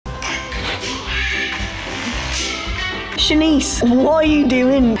Shanice, what are you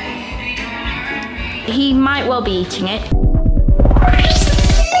doing? He might well be eating it.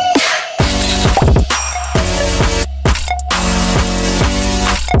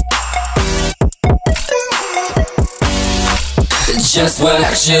 Just work,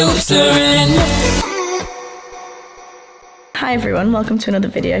 shoots are in. Hi everyone, welcome to another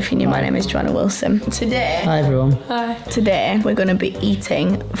video. If you're new, my name is Joanna Wilson. Today, hi everyone. Hi. Today we're going to be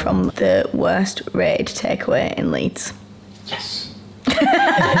eating from the worst rated takeaway in Leeds. Yes.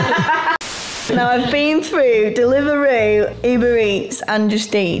 Now I've been through Deliveroo, Uber Eats and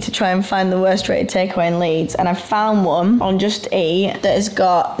Just Eat to try and find the worst rated takeaway in Leeds, and I've found one on Just Eat that has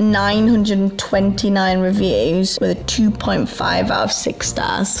got 929 reviews with a 2.5 out of 6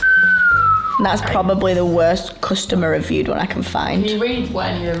 stars. And that's probably the worst customer reviewed one I can find. Can you read what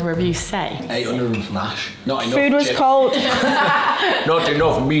any of the reviews say? 800 and flash. Not enough. Food was cold. Not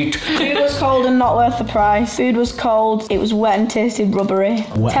enough meat. Food was cold and not worth the price. Food was cold. It was wet and tasted rubbery.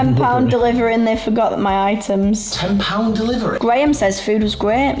 Wet and £10 rubbery. delivery and they forgot my items. £10 delivery? Graham says food was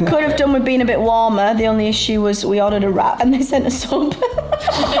great. Could have done with being a bit warmer. The only issue was we ordered a wrap and they sent us up.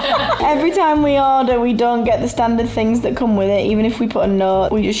 Every time we order, we don't get the standard things that come with it. Even if we put a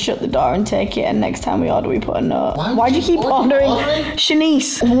note, we just shut the door and take it, and next time we order, we put a note. Why do you keep ordering?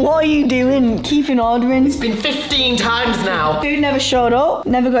 Shanice, what are you doing? Keeping ordering? It's been 15 times now. Food never showed up,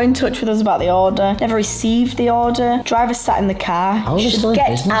 never got in touch with us about the order, never received the order. Driver sat in the car. Should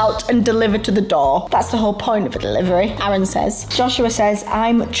get out and deliver to the door. That's the whole point of a delivery, Aaron says. Joshua says,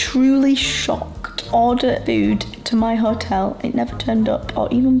 I'm truly shocked. Order food to my hotel. It never turned up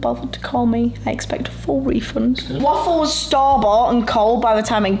or even bothered to call me. I expect a full refund. Waffle was store-bought and cold by the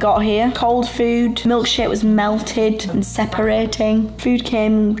time it got here. Cold food. Milkshake was melted and separating. Food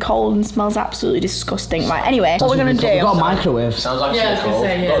came cold and smells absolutely disgusting. Right, anyway, what we're gonna do... We've got a microwave. Sounds like I was going to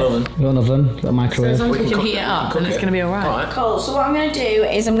say, Got an oven. Got an oven. Got a microwave. As long as we can heat it up, then it's going to be alright. Cool, so what I'm going to do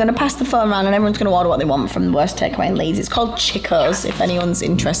is I'm going to pass the phone around and everyone's going to order what they want from the worst takeaway in Leeds. It's called Chico's, if anyone's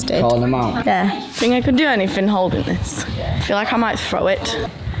interested. Calling them out. Yeah. Think I could do anything holding this? I feel like I might throw it.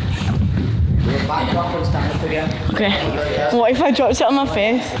 Okay. What if I dropped it on my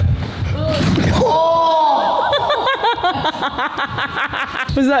face? Oh!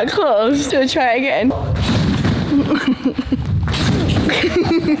 Was that close? Should I try it again? I'll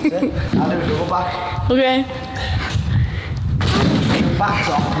do a double back. Okay. Back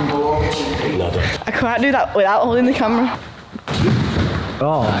off and go over to I can't do that without holding the camera.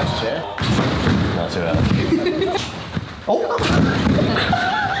 Oh. Nice chair. Not too early. Oh.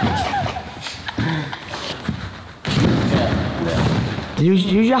 Use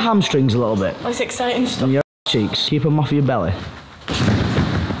your hamstrings a little bit. That's exciting stuff. And your cheeks. Keep them off your belly.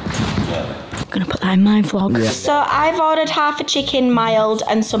 I'm gonna put that in my vlog. Yeah. So I've ordered half a chicken mild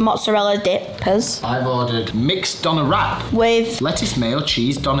and some mozzarella dippers I've ordered mixed doner wrap with lettuce, mayo,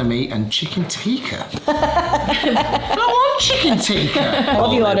 cheese, doner meat, and chicken tikka. I want chicken tikka. What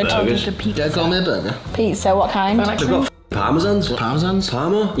have you ordered? Yeah, gourmet burger. Pizza, what kind? They've got parmesans. Parmesans.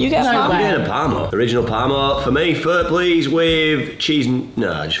 Parma? You get I'm Parma? getting a Parma. Original Parma for me. First, please, with cheese and...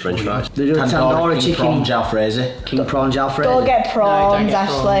 No, just French fries. They do a tandoori chicken prawn jalfrezi. King prawn jalfrezi. Don't get prawns, Don't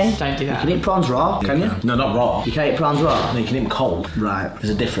Ashley. Don't do that. You can eat prawns raw, can you? No, not raw. You can't eat prawns raw? No, you can eat them cold. Right. There's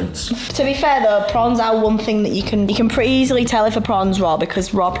a difference. To be fair though, prawns are one thing that you can pretty easily tell if a prawn's raw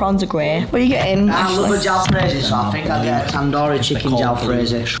because raw prawns are grey. What are you getting? I love a jalfrezi, so I think I'll get a tandoori chicken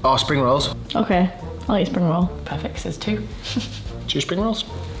jalfrezi. Oh, spring rolls. Okay, I'll eat spring roll. Perfect, says 2. 2 spring rolls.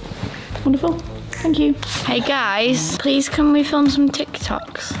 Wonderful. Thank you. Hey guys, please can we film some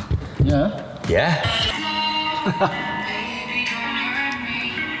TikToks? Yeah. Yeah.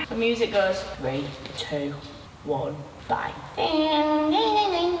 The music goes 3, 2, 1, bang.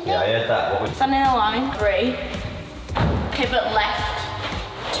 Yeah, I heard that. What was... Stand in a line. 3. Pivot left.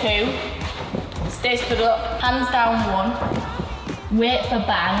 2. Stay stood up. Hands down. 1. Wait for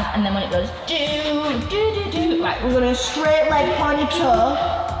bang, and then when it goes do. Right, we're gonna straight leg pointy toe,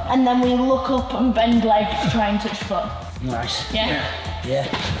 and then we look up and bend leg to try and touch foot. Nice. Yeah. Yeah.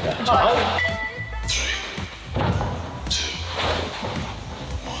 Right. 3, 2,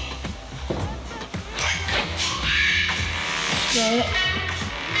 1, Straight.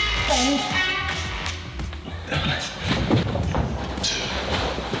 Bend. 2,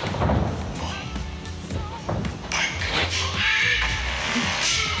 1,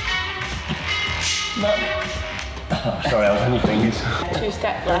 Look. Sorry, I was on your fingers. 2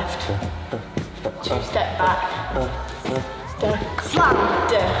 step left. 2 step back. Slam.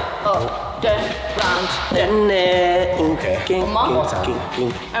 Up. Round. Okay. One more.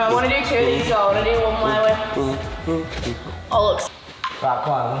 I want to do 2 of these, so I want to do one my way. Oh, look. Right,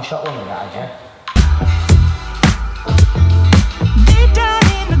 come on, one shot one of that, yeah?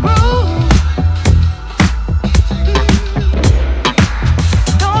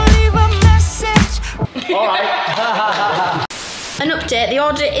 An update, the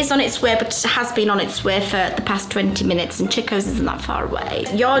order is on its way, but it has been on its way for the past 20 minutes, and Chico's isn't that far away.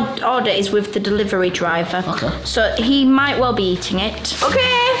 Your order is with the delivery driver. Okay. So he might well be eating it.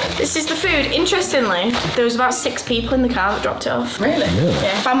 Okay, this is the food. Interestingly, there was about 6 people in the car that dropped it off. Really?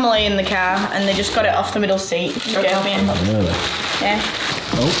 Yeah, family in the car, and they just got it off the middle seat. Just gave me in. Really? Yeah.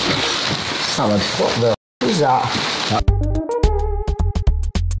 Oh, salad. What the is that?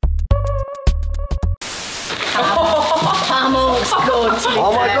 Parmo looks good.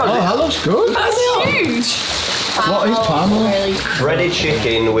 Oh my god. Oh, that looks good. That's huge. What is parmo? Really Breaded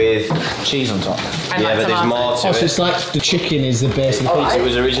chicken with. Cheese on top. Yeah, but there's more to Oh, so it. it's like the chicken is the base of the pizza. It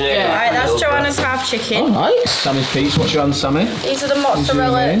was originated. Yeah. Alright, that's Joanna's half chicken. Alright. Sammy's pizza. What's your hand, Sammy? These are the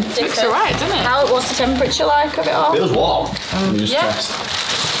mozzarella main? dippers. Looks alright, doesn't it? What's the temperature like of it all? Feels warm. Let me just Yeah. test.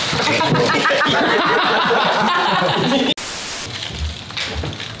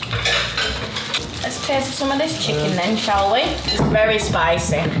 Let's taste some of this chicken then, shall we? It's very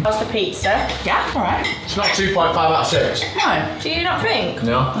spicy. How's the pizza? Yeah, alright. It's not 2.5 out of 6. No. Do you not think?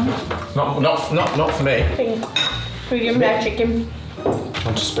 No. Not for me. Think medium rare chicken.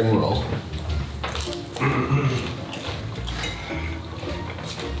 Want a spring roll?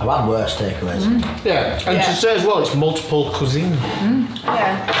 I've had worse takeaways. Yeah. And to say as well, it's multiple cuisine.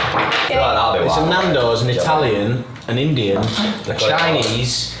 Yeah. That'll be It's a wild. Nando's, an Italian, an Indian, a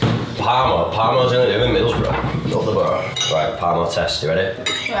Chinese. Parmo's in the in Middlesbrough. Up the borough. Right, Parmo test, you ready?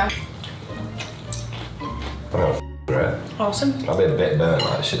 Yeah. Oh, great. Awesome. I'll be a bit burnt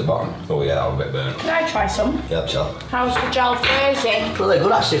like this at the bottom. Oh yeah, I'm a bit burnt. Can I try some? Yep, chill. How's the jalfrezi? Really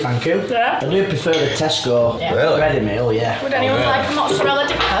good actually, thank you. Yeah. I do prefer the Tesco Really? ready meal, yeah. Would anyone like a mozzarella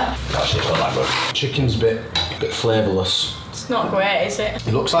dipper? Actually, it's not that good. Chicken's a bit flavourless. It's not great, is it?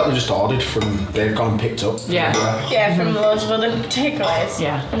 It looks like they just ordered from. They've gone and picked up. Yeah. Yeah, from loads of other takeaways.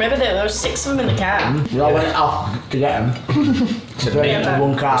 Yeah. Remember there was 6 of them in the car. You all went out to get them. To me, Yeah.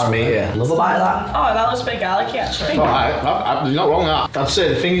 One car. That's me, yeah. Love a bite of that. Oh, that looks a bit garlicky actually. Alright, you're not wrong that. I'd say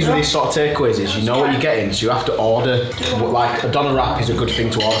the thing is with these sort of takeaways is you know what you're getting, so you have to order. Like a doner wrap is a good thing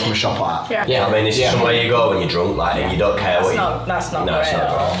to order from a shop like that. Yeah. I mean, this is somewhere you go when you're drunk, like, and you don't care what you. That's not No, great it's not at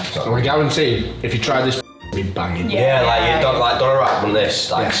all. good. It's not And I guarantee if you try this, it'll be banging. Yeah, like you don't like Donna Rapp on this,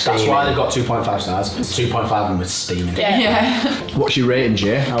 like That's steaming. why they got 2.5 stars. 2.5 of them was steaming. Yeah. What's your rating,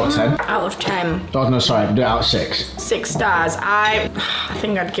 Jay? Out of 10? Out of 10. Oh, no, sorry, do it out of 6. 6 stars. I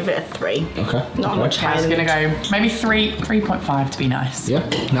think I'd give it a 3. Okay. Not much I higher was than gonna go maybe 3.5 to be nice. Yeah,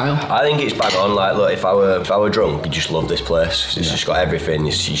 Niall? I think it's bang on. Like, look, if I were drunk, you just love this place. It's just got everything.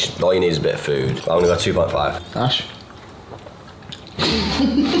 All you need is a bit of food. I'm gonna go 2.5. Ash?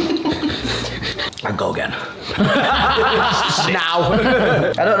 I'd go again. Now.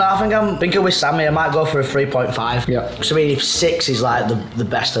 I don't know, I think I'm thinking with Sammy, I might go for a 3.5. Yeah. So I mean, if 6 is like the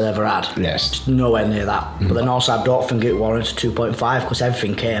best I've ever had, Yes. it's nowhere near that. But then also I don't think it warrants 2.5 because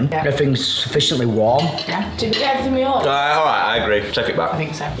everything came. Yeah. Everything's sufficiently warm. Yeah. Did we get everything we ordered? Alright, I agree. Take it back. I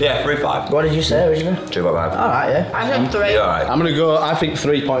think so. Yeah, 3.5. What did you say originally? 2.5. Alright, yeah. I said 3. Yeah, alright. I'm gonna go, I think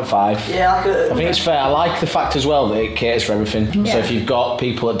 3.5. Yeah, like I think it's fair. I like the fact as well that it caters for everything. So if you've got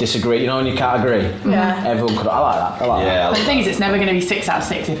people that disagree, you know, and you can't agree, Yeah. everyone could. I like that. I like that. Yeah. But the thing is, it's never going to be 6 out of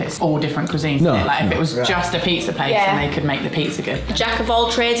 6 if it's all different cuisines. No. Isn't it? Like if it was just a pizza place, Yeah. then they could make the pizza good. Jack of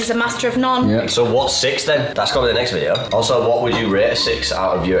all trades is a master of none. Yeah. So what's 6 then? That's gonna be the next video. Also, what would you rate a 6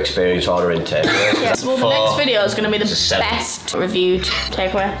 out of your experience ordering takeaways? Yes, well, the next video is going to be the It's a 7. best reviewed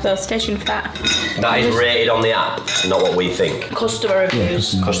takeaway, so stay tuned for that. That is rated on the app, not what we think. Customer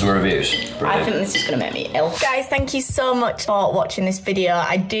reviews. Customer reviews. I Brilliant. think this is going to make me ill. Guys, thank you so much for watching this video.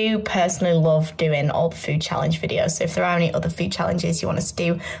 I do personally love doing all the food challenge videos, so if there are any other food challenges you want us to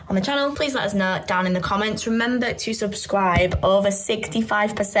do on the channel, please let us know down in the comments. Remember to subscribe. Over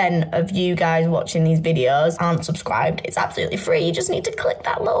 65% of you guys watching these videos aren't subscribed. It's absolutely free. You just need to click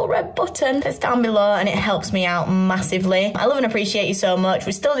that little red button that's down below and it helps me out massively. I love and appreciate you so much.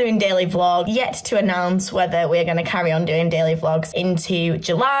 We're still doing daily vlogs, yet to announce whether we're going to carry on doing daily vlogs into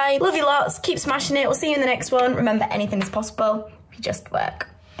July. Love you lots. Keep smashing it. We'll see you in the next one. Remember, anything is possible if you just work.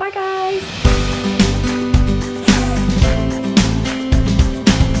 Bye, guys.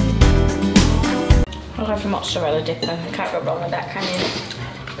 I'll go for mozzarella dipper. I can't go wrong with that, can you?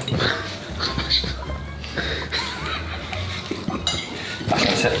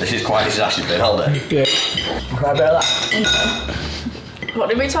 This has actually been all day. Yeah. Quite a bit of that. What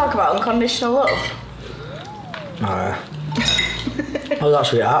did we talk about? Unconditional love? Oh, that's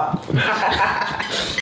sweet, that.